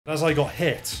As I got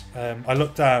hit, I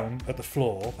looked down at the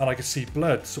floor and I could see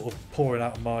blood sort of pouring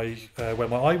out of my where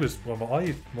my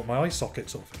eye socket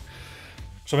sort of thing.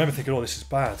 So I remember thinking, oh, this is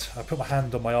bad. I put my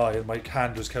hand on my eye and my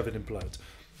hand was covered in blood.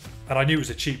 And I knew it was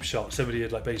a cheap shot. Somebody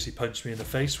had like basically punched me in the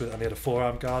face and they had a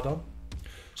forearm guard on.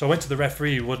 So I went to the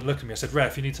referee who wouldn't look at me. I said,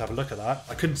 ref, you need to have a look at that.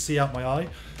 I couldn't see out my eye.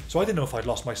 So I didn't know if I'd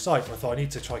lost my sight. I thought I need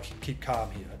to try keep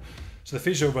calm here. So the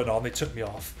physio went on, they took me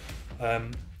off.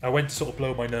 I went to sort of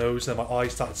blow my nose, and my eye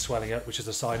started swelling up, which is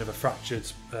a sign of a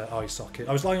fractured eye socket.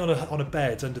 I was lying on a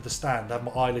bed under the stand, having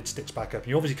my eyelid stitched back up. And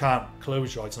you obviously can't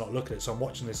close your eye to not look at it, so I'm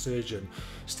watching this surgeon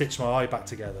stitch my eye back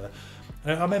together.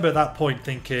 And I remember at that point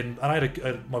thinking, and I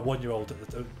had my 1-year-old,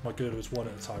 my girl was 1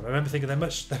 at the time. I remember thinking there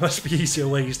must be easier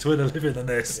ways to earn a living than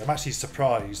this. I'm actually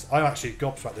surprised. I'm actually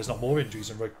gobsmacked there's not more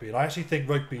injuries in rugby, and I actually think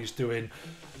rugby is doing,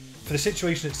 for the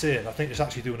situation it's in, I think it's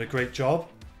actually doing a great job.